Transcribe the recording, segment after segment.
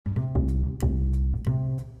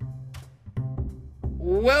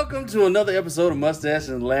welcome to another episode of Mustache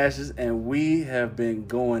and Lashes, and we have been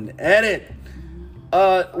going at it.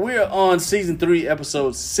 We are on season 3,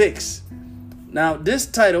 episode 6. Now, this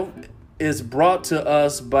title is brought to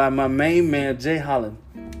us by my main man, Jay Holland,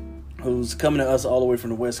 who's coming to us all the way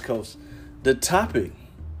from the West Coast. The topic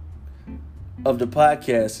of the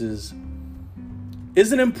podcast is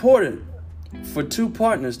it important for two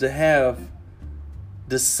partners to have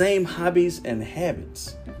the same hobbies and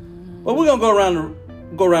habits? Well, we're gonna go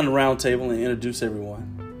around the round table and introduce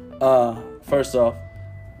everyone. First off,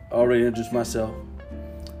 I already introduced myself.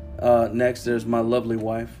 Next, there's my lovely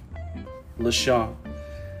wife, LaShawn.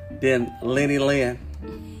 Then Lenny Lynn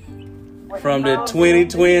from the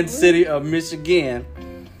Twin City of Michigan.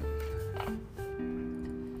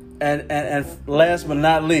 And last but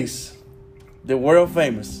not least, the world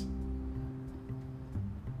famous,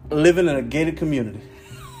 living in a gated community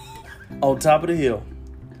on top of the hill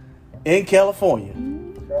in California.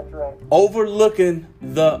 That's right. Overlooking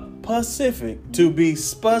the Pacific, to be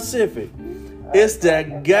specific. It's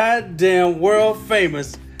that goddamn world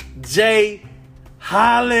famous Jay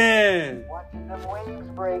Holland. Watching them waves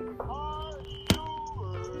break.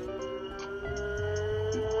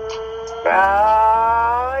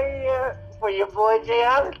 Yeah, for your boy Jay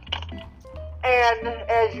Holland. And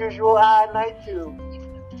as usual, I'd like to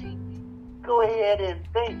go ahead and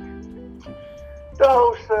thank the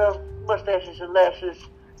host of Mustaches and Lashes,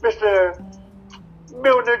 Mr.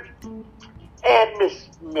 Milner and Miss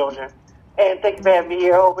Milner. And thank you for having me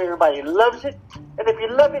here. I hope everybody loves it. And if you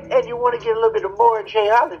love it and you want to get a little bit more of Jay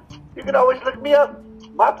Holland, you can always look me up.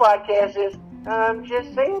 My podcast is I'm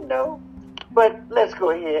Just Saying No. But let's go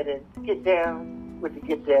ahead and get down with the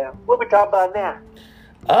get down. What we talking about now?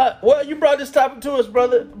 Well, you brought this topic to us,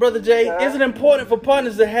 brother Jay. Is it important for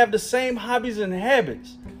partners to have the same hobbies and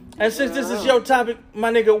habits? And since this is your topic,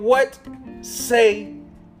 my nigga, what say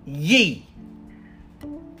ye?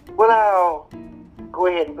 Well, I'll go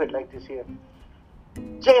ahead and put it like this here.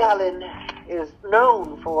 Jay Holland is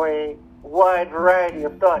known for a wide variety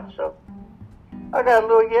of thoughts, so I got a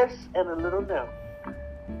little yes and a little no.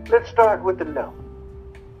 Let's start with the no.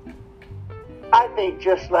 I think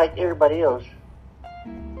just like everybody else,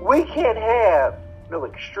 we can't have no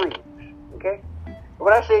extremes, okay?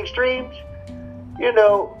 When I say extremes, you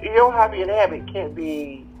know, your hobby and habit can't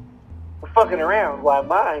be fucking around while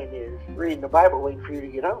mine is reading the Bible waiting for you to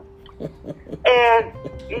get home. And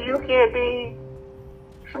you can't be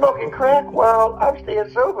smoking crack while I'm staying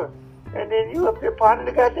sober. And then you up there potting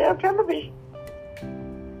the goddamn television.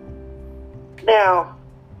 Now,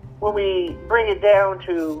 when we bring it down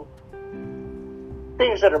to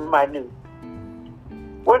things that are minute,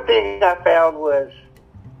 one thing I found was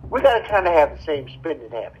we got to kind of have the same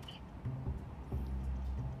spending habits.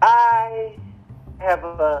 I have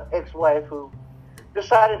an ex-wife who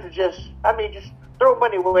decided to just throw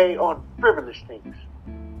money away on frivolous things.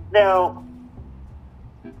 Now,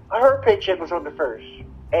 her paycheck was on the first,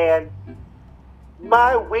 and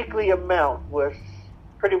my weekly amount was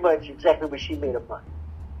pretty much exactly what she made a month.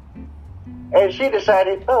 And she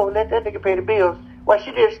decided, let that nigga pay the bills. Well,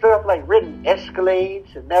 she did stuff like renting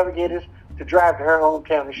Escalades and Navigators to drive to her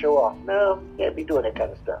hometown to show off. No, you can't be doing that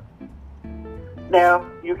kind of stuff. Now,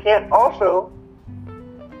 you can't also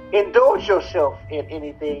indulge yourself in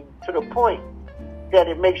anything to the point that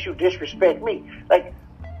it makes you disrespect me. Like,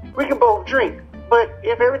 we can both drink, but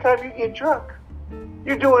if every time you get drunk,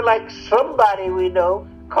 you're doing like somebody we know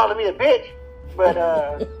calling me a bitch, but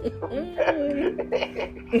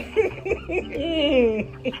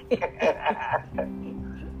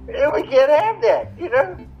we can't have that, you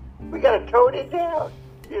know? We gotta tone it down,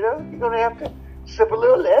 you know? You're gonna have to sip a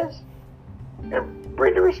little less and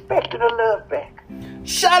bring the respect and the love back.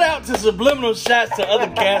 Shout out to subliminal shots to other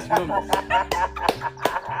cast members.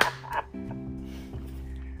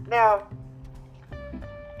 Now,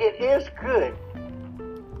 it is good,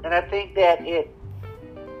 and I think that it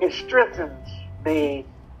strengthens the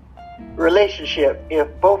relationship if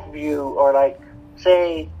both of you are like,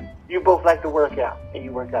 say, you both like to work out, and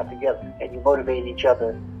you work out together, and you motivate each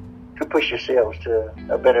other to push yourselves to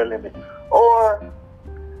a better limit. Or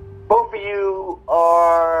both of you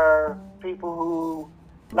are people who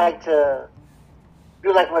like to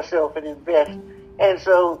do like myself and invest. And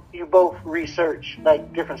so you both research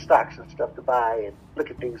like different stocks and stuff to buy and look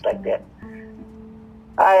at things like that.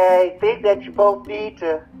 I think that you both need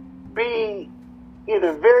to be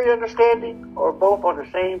either very understanding or both on the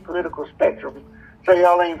same political spectrum, so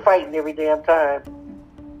y'all ain't fighting every damn time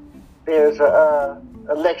there's a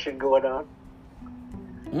election going on.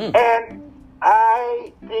 And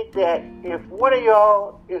I think that if one of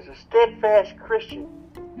y'all is a steadfast Christian,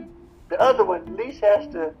 the other one at least has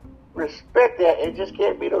to respect that and just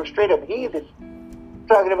can't be no straight up heathen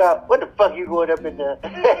talking about what the fuck you going up in there.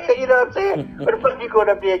 You know what I'm saying? What the fuck you going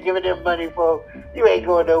up there giving them money for? You ain't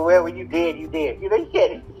going nowhere. When you dead, you dead. You know, you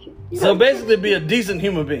can't. So basically be a decent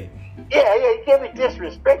human being. Yeah, you can't be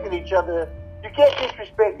disrespecting each other. You can't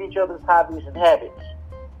disrespect each other's hobbies and habits.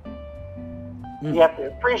 You have to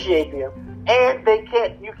appreciate them. And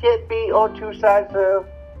you can't be on two sides of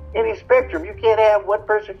any spectrum. You can't have one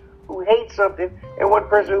person who hates something and one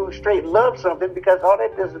person who straight loves something, because all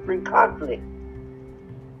that does is bring conflict.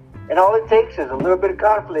 And all it takes is a little bit of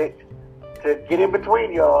conflict to get in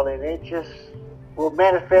between y'all, and it just will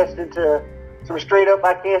manifest into some straight up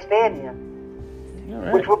I can't stand you.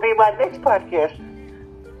 Right. Which will be my next podcast.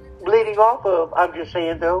 Bleeding off of I'm just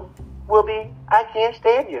saying though will be I can't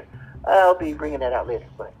stand you. I'll be bringing that out later,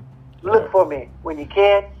 but look for me when you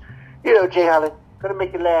can. You know, Jay Holland, gonna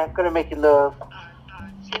make you laugh, gonna make you love.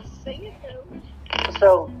 Just say it though.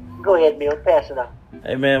 So go ahead, Neil, pass it on.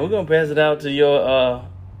 Hey man, we're gonna pass it out to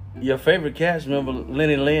your favorite cast member,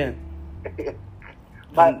 Lenny Lynn.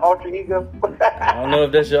 My alter ego. I don't know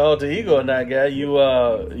if that's your alter ego or not, guy.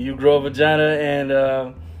 You grow a vagina and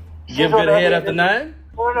give good head after 9?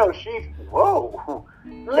 Oh no, whoa.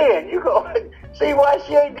 Lynn, you go see why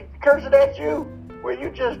she ain't cursing at you when you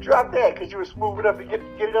just dropped that because you were smooth enough to get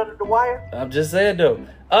it under the wire? I'm just saying though.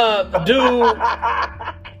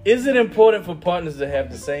 Is it important for partners to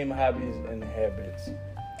have the same hobbies and habits,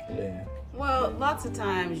 Lynn? Well, lots of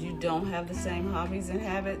times you don't have the same hobbies and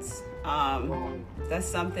habits. That's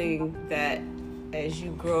something that as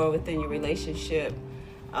you grow within your relationship,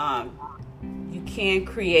 you can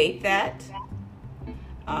create that.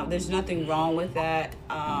 There's nothing wrong with that.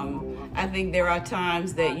 I think there are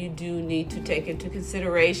times that you do need to take into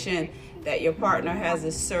consideration that your partner has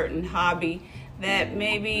a certain hobby that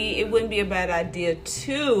maybe it wouldn't be a bad idea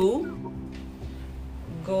to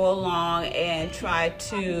go along and try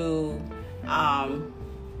to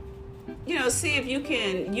see if you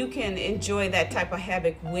can enjoy that type of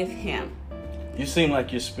habit with him. You seem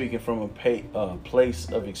like you're speaking from a place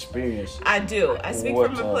of experience. I do. I speak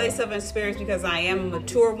from a place of experience because I am a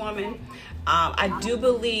mature woman. I do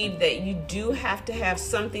believe that you do have to have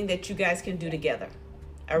something that you guys can do together.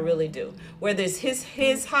 I really do. Whether it's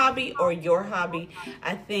his hobby or your hobby,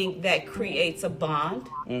 I think that creates a bond.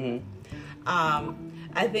 Mm-hmm.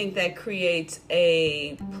 I think that creates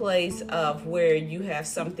a place of where you have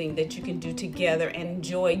something that you can do together and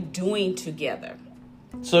enjoy doing together.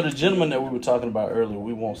 So the gentleman that we were talking about earlier,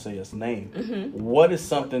 we won't say his name. Mm-hmm. What is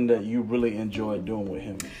something that you really enjoyed doing with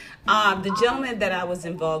him? The gentleman that I was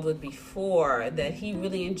involved with before that he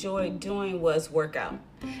really enjoyed doing was workout.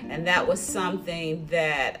 And that was something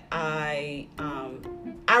that I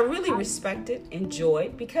really respected,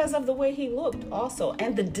 enjoyed because of the way he looked also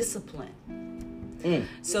and the discipline.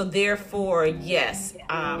 So therefore, yes,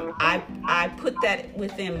 I put that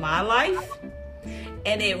within my life,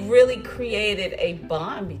 and it really created a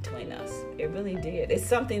bond between us. It really did. It's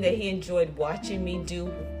something that he enjoyed watching me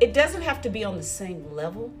do. It doesn't have to be on the same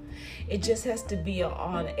level. It just has to be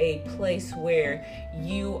on a place where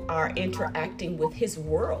you are interacting with his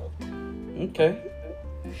world. Okay.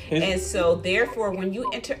 And so therefore, when you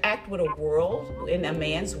interact with a world, in a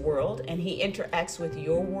man's world, and he interacts with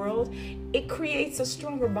your world, it creates a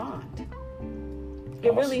stronger bond.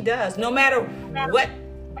 It really does. No matter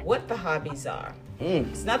what the hobbies are.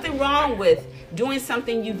 There's nothing wrong with doing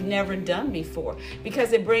something you've never done before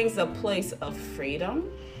because it brings a place of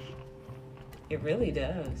freedom. It really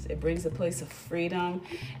does. It brings a place of freedom.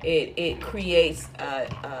 It creates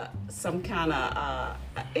some kind of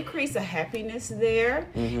it creates a happiness there.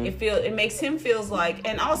 Mm-hmm. It makes him feels like,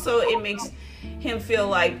 and also it makes him feel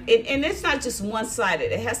like and it's not just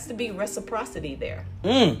one-sided. It has to be reciprocity there.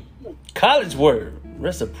 College word.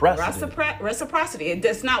 Reciprocity. Reciprocity.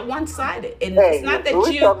 It's not one-sided. And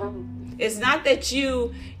it's not that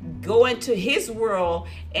you go into his world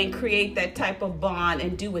and create that type of bond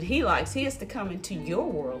and do what he likes. He has to come into your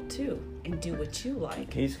world too and do what you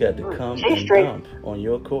like. He's got to come and dump on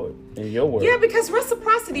your court, in your world. Yeah, because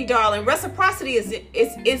reciprocity, darling, reciprocity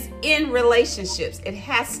is in relationships. It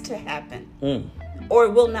has to happen. Or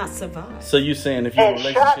it will not survive. So you're saying if you're in a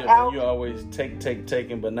relationship and you always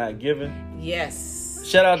taking but not giving? Yes.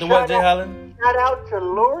 Shout out to what, Jay Holland? Shout out to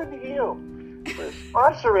Lauren Hill for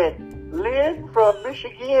sponsoring Lynn from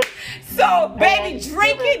Michigan. So, baby,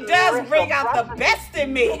 drinking does bring out the best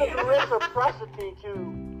in me. Reciprocity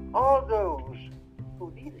to all those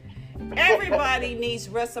who need it. Everybody needs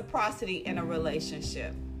reciprocity in a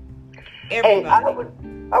relationship. Everybody.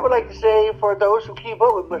 Hey, I would like to say for those who keep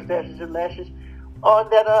up with Mustaches and Lashes, on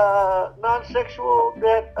that non-sexual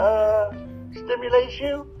that stimulates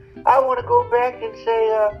you. I want to go back and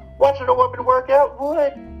say, watching a woman work out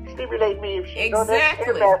would stimulate me if she's on that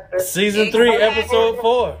Stairmaster. Season 3, episode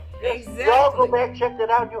 4. Exactly. Y'all go back, check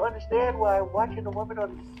that out. You understand why watching a woman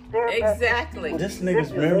on the Stairmaster. Exactly. This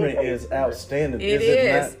nigga's memory is outstanding. It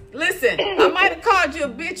is. is. Listen, I might have called you a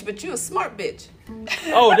bitch, but you a smart bitch.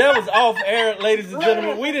 Oh, that was off air, ladies and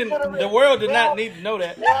gentlemen. We didn't. The world did not need to know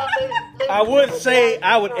that. I would say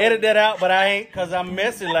I would edit that out, but I ain't, because I'm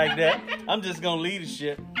messy like that. I'm just gonna leave the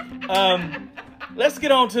shit. Let's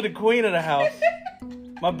get on to the queen of the house,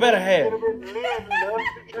 my better half.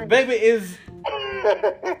 Baby, is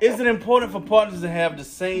it important for partners to have the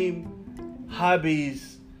same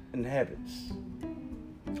hobbies and habits?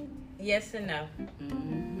 Yes and no.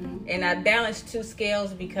 And I balance two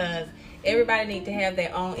scales because everybody needs to have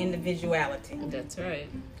their own individuality. That's right.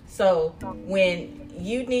 So when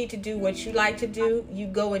you need to do what you like to do, you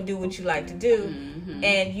go and do what you like to do.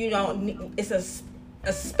 And you don't, it's a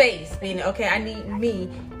space being, okay, I need me,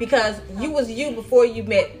 because you was you before you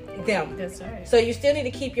met them. That's right. So you still need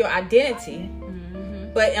to keep your identity.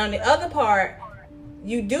 But on the other part,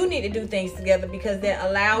 you do need to do things together because that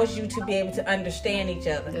allows you to be able to understand each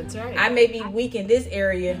other. That's right. I may be weak in this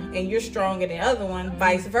area and you're stronger than the other one,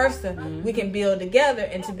 vice versa. We can build together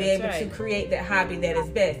and to be able to create that hobby that is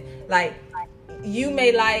best. Like,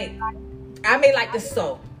 I may like to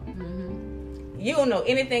sew. You don't know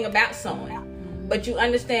anything about sewing, but you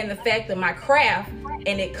understand the fact of my craft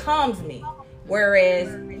and it calms me.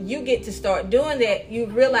 Whereas you get to start doing that, you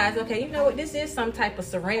realize, okay, you know what, this is some type of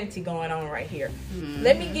serenity going on right here.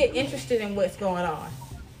 Let me get interested in what's going on.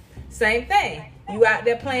 Same thing. You out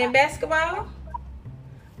there playing basketball?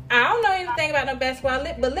 I don't know anything about no basketball,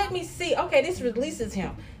 but let me see. Okay, this releases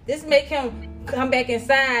him. This make him come back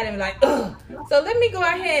inside and be like, ugh. So let me go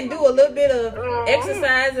out here and do a little bit of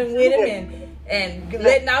exercising with him and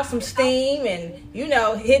letting off some steam and, you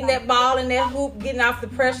know, hitting that ball in that hoop, getting off the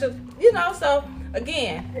pressure, you know. So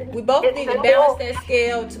again, we both need to balance that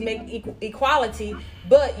scale to make equality,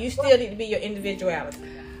 but you still need to be your individuality.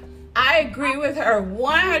 I agree with her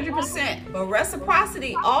 100%. But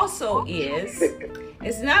reciprocity also is,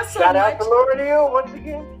 it's not so Shout much. out to Laura Neal once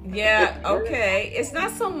again. Yeah, okay. It's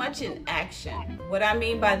not so much in action. What I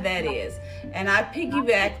mean by that is, and I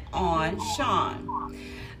piggyback on Sean.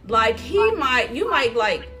 Like you might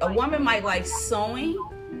like, a woman might like sewing.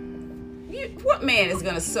 What man is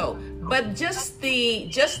gonna sew? But just the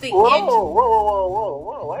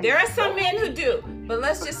Whoa. There are some men who do, but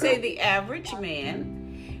let's just say the average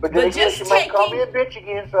man. But then again, she might call me a bitch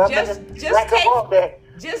again, so I'm gonna back up off that.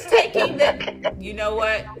 Just taking the, you know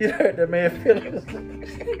what? You hurt that man feelings.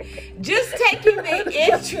 Just taking the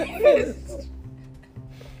interest.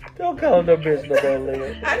 Don't call him no bitch no more,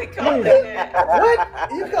 Leah. I didn't call him that.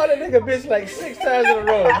 What? You called a nigga bitch like 6 times in a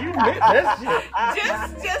row. You meant that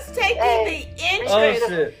shit. Just taking the interest. Oh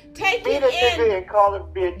shit. Be the nigga and call him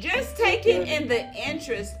bitch. Just taking in the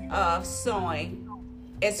interest of sewing,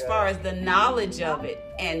 as far as the knowledge of it,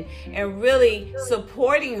 and really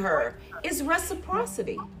supporting her, is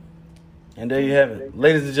reciprocity. And there you have it.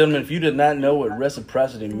 Ladies and gentlemen, if you did not know what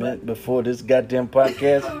reciprocity meant before this goddamn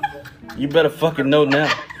podcast, you better fucking know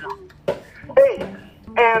now. Hey,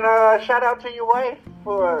 and shout out to your wife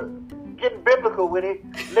for getting biblical with it,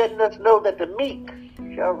 letting us know that the meek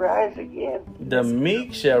shall rise again. The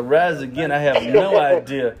meek shall rise again. I have no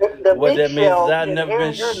idea what that means. I've never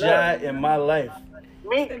been shy in my life.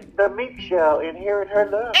 The meek shall inherit her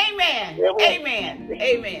love. Amen. Amen.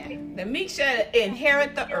 Amen. The meek shall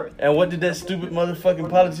inherit the earth. And what did that stupid motherfucking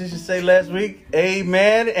politician say last week?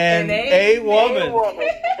 Amen and a woman.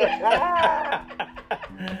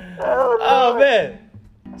 Oh man.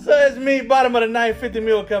 So it's me, bottom of the ninth, 50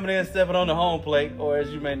 mil coming in, stepping on the home plate, or as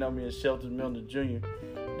you may know me as Shelton Milner Jr.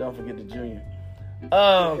 Don't forget the junior. You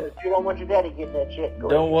don't want your daddy getting that check.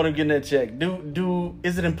 Don't want him getting that check.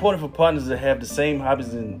 Is it important for partners to have the same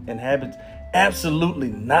hobbies and habits? Absolutely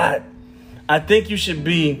not. I think you should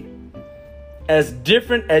be as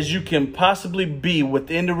different as you can possibly be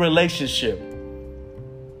within the relationship.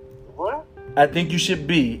 What? I think you should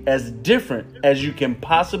be as different as you can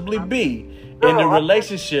possibly be in the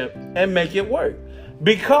relationship and make it work.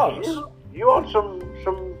 Because you on some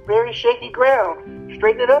very shaky ground.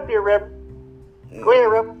 Straighten it up here, Reverend. Go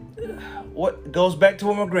ahead, Reverend. What goes back to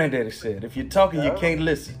what my granddaddy said: if you're talking, you can't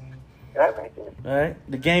listen. Right there. All right,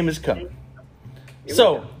 the game is coming.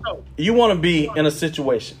 So you want to be in a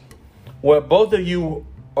situation where both of you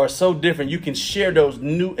are so different, you can share those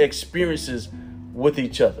new experiences with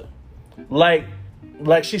each other. Like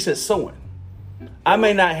she said, sewing. I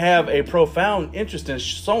may not have a profound interest in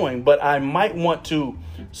sewing, but I might want to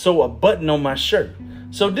sew a button on my shirt.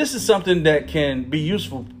 So this is something that can be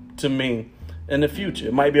useful to me in the future.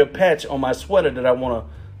 It might be a patch on my sweater that I want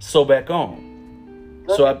to sew back on.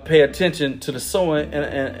 So I pay attention to the sewing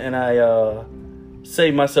and I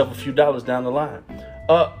save myself a few dollars down the line.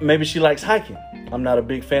 Maybe she likes hiking. I'm not a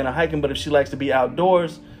big fan of hiking, but if she likes to be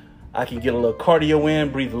outdoors, I can get a little cardio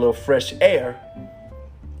in, breathe a little fresh air.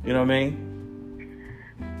 You know what I mean?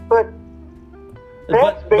 But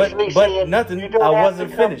that's basically saying nothing. You don't I have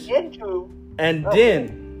wasn't to come finished. Into,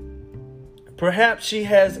 Then perhaps she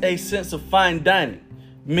has a sense of fine dining.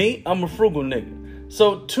 Me, I'm a frugal nigga.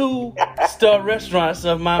 So 2-star restaurants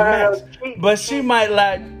are my max. But she might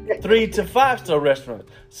like 3 to 5-star restaurants.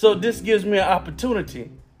 So this gives me an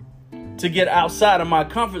opportunity to get outside of my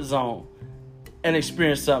comfort zone and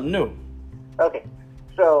experience something new. Okay,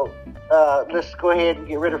 so let's go ahead and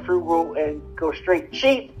get rid of frugal and go straight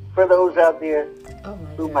cheap for those out there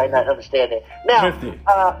who might not understand that. Now,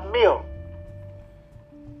 Mill,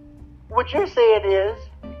 what you're saying is,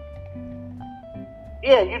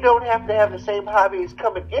 yeah, you don't have to have the same hobbies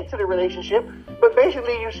coming into the relationship, but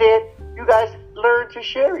basically you said you guys learn to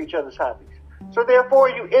share each other's hobbies. So therefore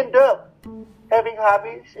you end up having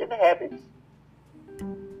hobbies and habits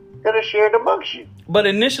that are shared amongst you. But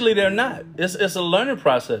initially they're not. It's a learning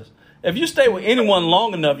process. If you stay with anyone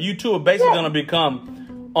long enough, you two are basically going to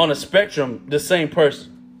become, on a spectrum, the same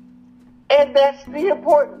person. And that's the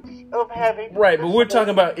importance of having... Right, but we're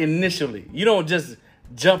talking about initially. You don't just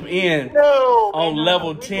jump in on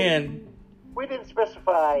level 10. We didn't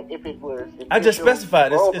specify if it was... I just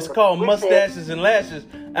specified. It's called mustaches and lashes.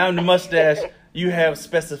 I'm the mustache. You have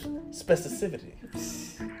specificity.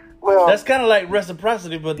 Well, that's kind of like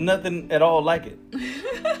reciprocity, but nothing at all like it.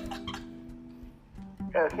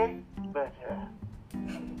 Okay, but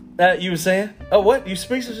you were saying? Oh, what? You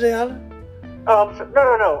speak to Jay Holland? No.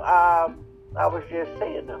 I was just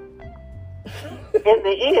saying though. In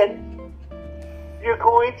the end, you're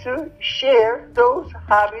going to share those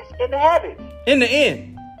hobbies and habits. In the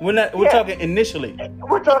end, we're talking initially.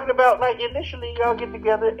 We're talking about like initially y'all get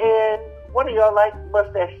together and one of y'all like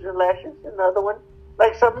mustaches and lashes, and the other one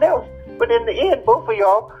like something else. But in the end, both of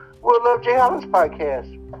y'all will love Jay Holland's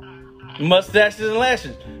podcast. Mustaches and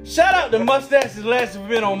Lashes. Shout out to Mustaches and Lashes for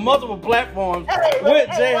being on multiple platforms with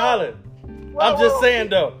Jay Holland. I'm just saying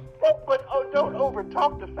though. But don't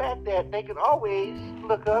overtalk the fact that they can always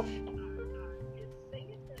look up.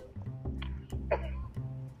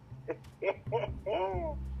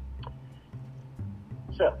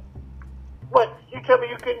 So, what? You tell me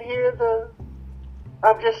you couldn't hear the...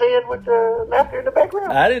 I'm just saying with the laughter in the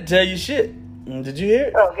background? I didn't tell you shit. Did you hear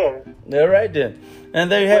it? Okay. All right then.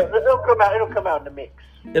 And there you have it. It'll come out in the mix.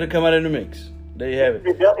 It'll come out in the mix. There you have it.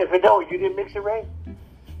 If it don't, you didn't mix it right.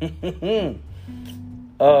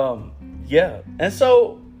 Yeah. And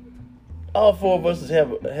so, all four of us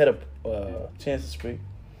had a chance to speak.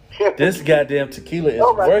 This goddamn tequila is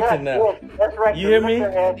working now. Yes, that's right. You hear me?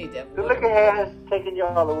 The liquor has taken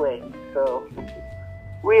y'all away. So,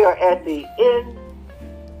 we are at the end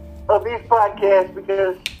of these podcasts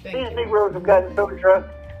because these Negroes have gotten so drunk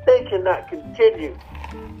they cannot continue.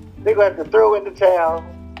 They're going to have to throw in the towel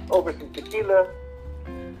over some tequila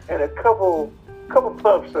and a couple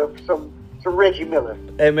puffs of some Reggie Miller.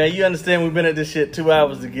 Hey man, you understand we've been at this shit 2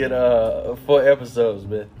 hours to get 4 episodes,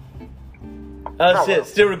 man. Shit,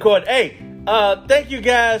 still recording. Hey, thank you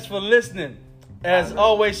guys for listening. As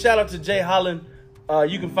always, shout out to Jay Holland.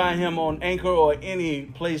 You can find him on Anchor or any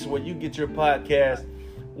place where you get your podcast.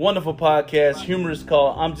 Wonderful podcast, humorous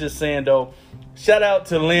call. I'm just saying though. Shout out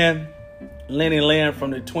to Lenny Lynn from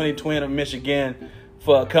the 2020 of Michigan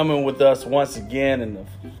for coming with us once again. And of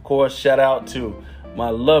course, shout out to my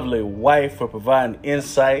lovely wife for providing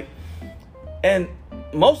insight. And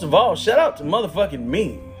most of all, shout out to motherfucking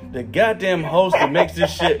me, the goddamn host that makes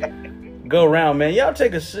this shit go around, man. Y'all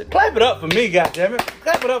take a shit. Clap it up for me, goddammit.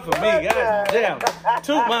 Clap it up for me, guys. Damn.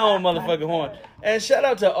 Toot my own motherfucking horn. And shout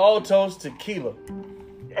out to All Toast Tequila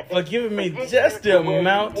for giving me just the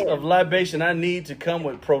amount of libation I need to come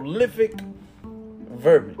with prolific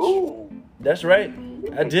verbiage. Ooh. That's right.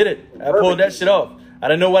 I did it. I pulled that shit off. I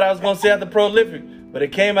didn't know what I was going to say after prolific, but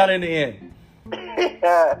it came out in the end.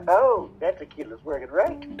 Oh, that tequila's working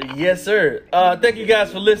right. Yes, sir. Thank you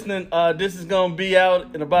guys for listening. This is going to be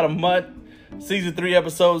out in about a month. Season 3,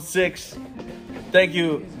 episode 6. Thank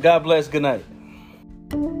you. God bless. Good night.